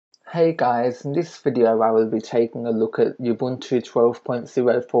Hey guys, in this video I will be taking a look at Ubuntu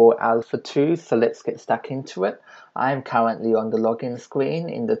 12.04 Alpha 2, so let's get stuck into it. I'm currently on the login screen.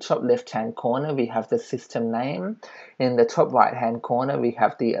 In the top left hand corner we have the system name. In the top right hand corner we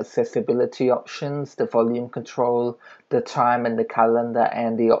have the accessibility options, the volume control, the time and the calendar,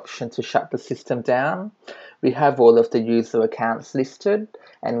 and the option to shut the system down. We have all of the user accounts listed,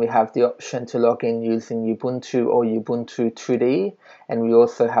 and we have the option to log in using Ubuntu or Ubuntu 2D, and we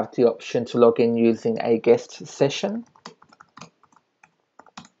also have the option to log in using a guest session.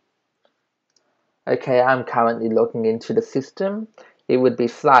 Okay, I'm currently logging into the system. It would be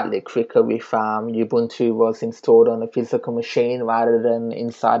slightly quicker if Ubuntu was installed on a physical machine rather than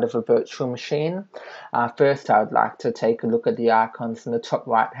inside of a virtual machine. First, I would like to take a look at the icons in the top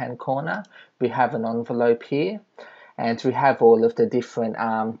right hand corner. We have an envelope here, and we have all of the different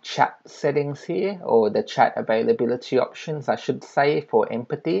chat settings here, or the chat availability options I should say, for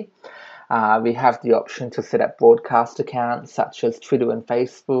Empathy. We have the option to set up broadcast accounts such as Twitter and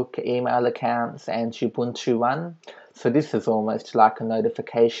Facebook, email accounts, and Ubuntu One. So this is almost like a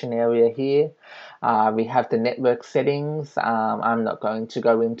notification area here. We have the network settings. I'm not going to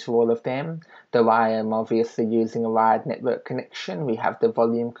go into all of them, though I am obviously using a wired network connection. We have the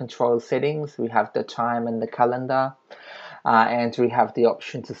volume control settings. We have the time and the calendar. And we have the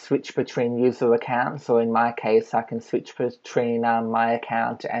option to switch between user accounts, or in my case I can switch between my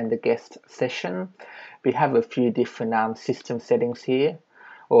account and the guest session. We have a few different system settings here,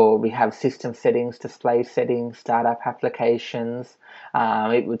 or we have system settings, display settings, startup applications.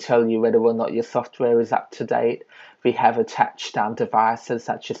 It will tell you whether or not your software is up to date. We have attached devices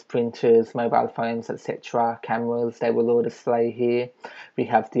such as printers, mobile phones, etc., cameras. They will all display here. We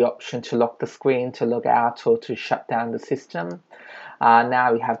have the option to lock the screen, to log out, or to shut down the system.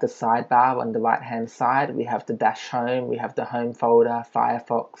 Now we have the sidebar on the right hand side. We have the dash home, we have the home folder,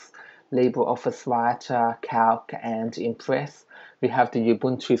 Firefox, LibreOffice Writer, Calc, and Impress. We have the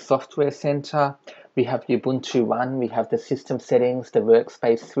Ubuntu Software Center. We have Ubuntu One. We have the system settings, the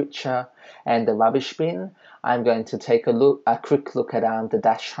workspace switcher, and the rubbish bin. I'm going to take a quick look at the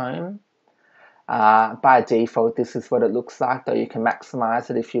dash home. By default, this is what it looks like, though you can maximize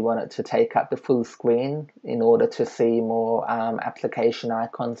it if you want it to take up the full screen in order to see more application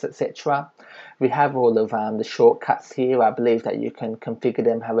icons, etc. We have all of the shortcuts here. I believe that you can configure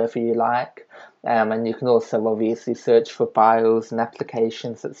them however you like, and you can also obviously search for files and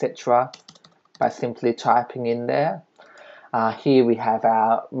applications, etc. by simply typing in there. Here we have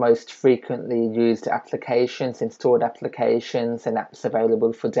our most frequently used applications, installed applications, and apps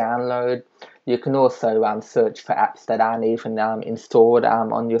available for download. You can also search for apps that aren't even installed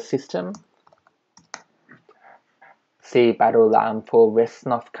on your system. See, Battle for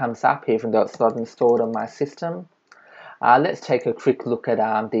Resnoff comes up even though it's not installed on my system. Let's take a quick look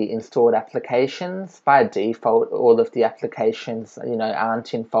at the installed applications. By default, all of the applications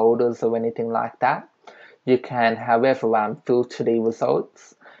aren't in folders or anything like that. You can, however, filter the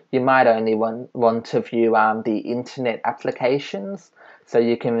results. You might only want to view the internet applications, so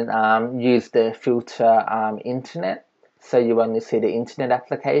you can use the filter internet, so you only see the internet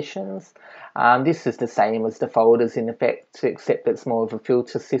applications. This is the same as the folders in effect, except it's more of a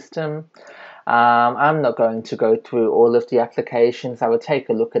filter system. I'm not going to go through all of the applications. I will take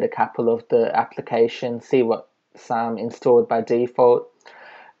a look at a couple of the applications, see what's installed by default.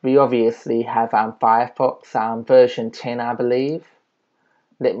 We obviously have Firefox version 10, I believe.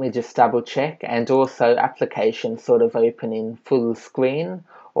 Let me just double check. And also applications sort of open in full screen,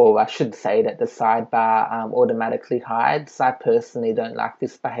 or I should say that the sidebar automatically hides. I personally don't like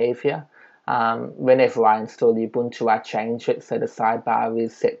this behavior. Whenever I install Ubuntu, I change it so the sidebar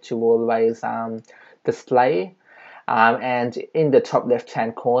is set to always display. And in the top left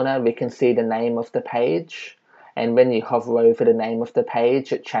hand corner we can see the name of the page, and when you hover over the name of the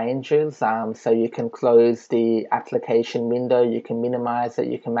page it changes, so you can close the application window, you can minimize it,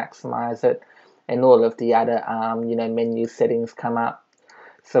 you can maximize it, and all of the other menu settings come up.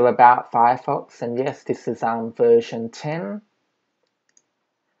 So about Firefox, and yes, this is version 10.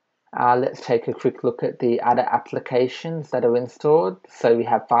 Let's take a quick look at the other applications that are installed. So we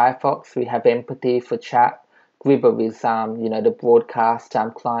have Firefox, we have Empathy for chat, Gribber is the broadcast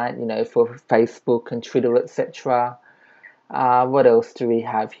client, for Facebook and Twitter, etc. What else do we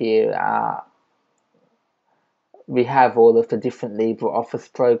have here? We have all of the different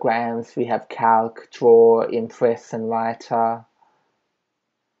LibreOffice programs. We have Calc, Draw, Impress, and Writer.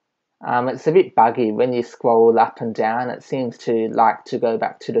 It's a bit buggy when you scroll up and down. It seems to like to go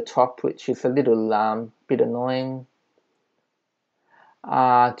back to the top, which is a little bit annoying.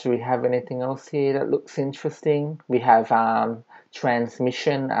 Do we have anything else here that looks interesting? We have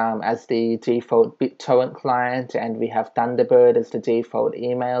transmission as the default BitTorrent client, and we have Thunderbird as the default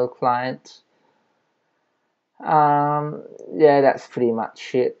email client. Yeah, that's pretty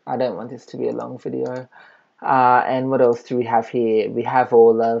much it. I don't want this to be a long video. And what else do we have here? We have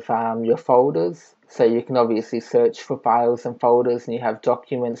all of your folders. So you can obviously search for files and folders, and you have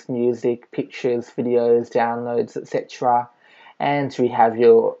documents, music, pictures, videos, downloads, etc. And we have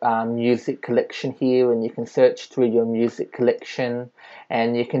your music collection here, and you can search through your music collection,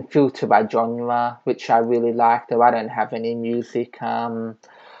 and you can filter by genre, which I really like, though I don't have any music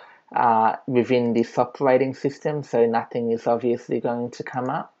within this operating system, so nothing is obviously going to come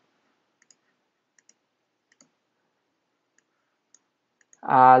up.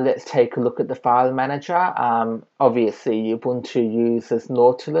 Let's take a look at the file manager. Obviously, Ubuntu uses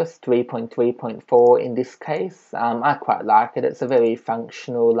Nautilus 3.3.4 in this case. I quite like it. It's a very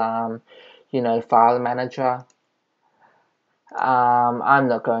functional, file manager. I'm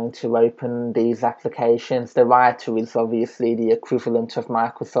not going to open these applications. The writer is obviously the equivalent of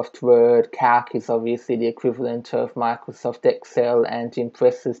Microsoft Word, Calc is obviously the equivalent of Microsoft Excel, and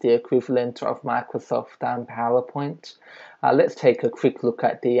Impress is the equivalent of Microsoft PowerPoint. Let's take a quick look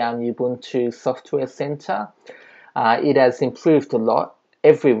at the Ubuntu Software Center. It has improved a lot.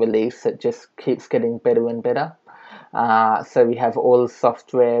 Every release it just keeps getting better and better. So we have all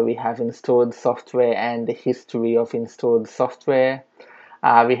software, we have installed software and the history of installed software.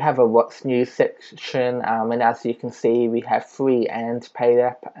 We have a what's new section, and as you can see we have free and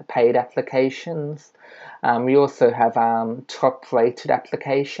paid applications. We also have top rated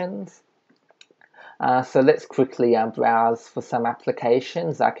applications. So let's quickly browse for some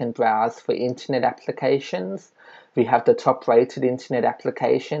applications. I can browse for internet applications. We have the top rated internet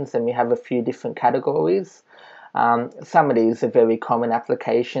applications, and we have a few different categories. Some of these are very common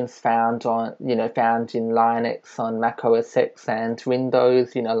applications found in Linux, on Mac OS X and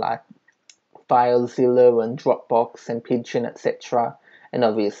Windows, like FileZilla and Dropbox and Pigeon, etc. And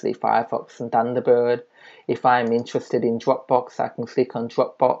obviously Firefox and Thunderbird. If I'm interested in Dropbox, I can click on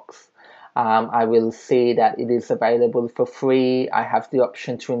Dropbox. I will see that it is available for free. I have the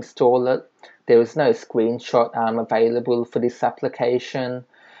option to install it. There is no screenshot available for this application.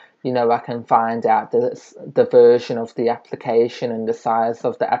 I can find out the version of the application and the size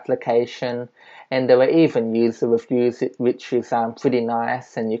of the application, and there are even user reviews which is pretty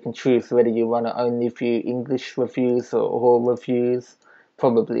nice, and you can choose whether you want to only view English reviews or all reviews.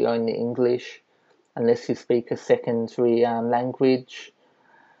 Probably only English, unless you speak a secondary language.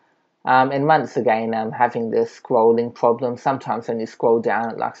 And once again, I'm having the scrolling problem. Sometimes when you scroll down,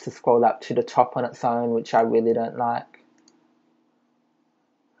 it likes to scroll up to the top on its own, which I really don't like.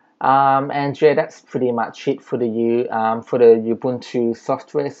 And yeah, that's pretty much it for the Ubuntu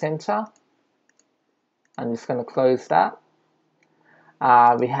Software Center. I'm just going to close that.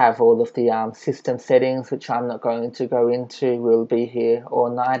 We have all of the system settings, which I'm not going to go into. We'll be here all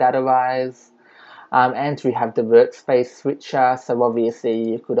night otherwise. And we have the workspace switcher. So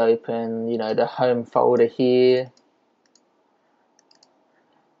obviously you could open, the home folder here.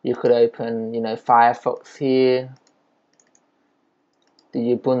 You could open, Firefox here.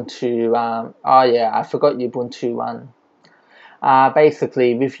 The Ubuntu, oh yeah, I forgot Ubuntu 1.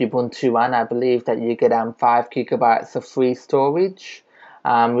 Basically, with Ubuntu 1, I believe that you get 5 gigabytes of free storage,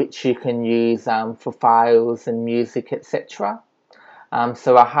 which you can use for files and music, etc.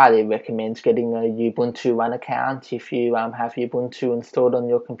 So I highly recommend getting a Ubuntu 1 account if you have Ubuntu installed on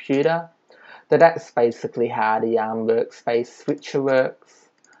your computer. So that's basically how the workspace switcher works.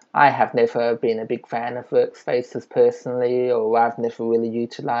 I have never been a big fan of workspaces personally, or I've never really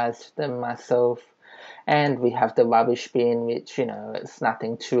utilized them myself. And we have the rubbish bin, which, it's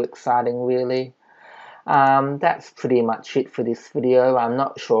nothing too exciting really. That's pretty much it for this video. I'm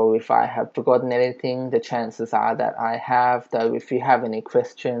not sure if I have forgotten anything. The chances are that I have, though if you have any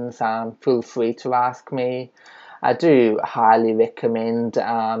questions, feel free to ask me. I do highly recommend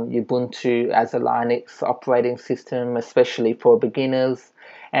Ubuntu as a Linux operating system, especially for beginners.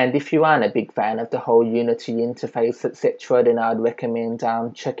 And if you aren't a big fan of the whole Unity interface, etc., then I'd recommend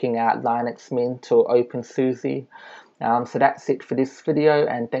checking out Linux Mint or OpenSUSE. So that's it for this video,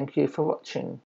 and thank you for watching.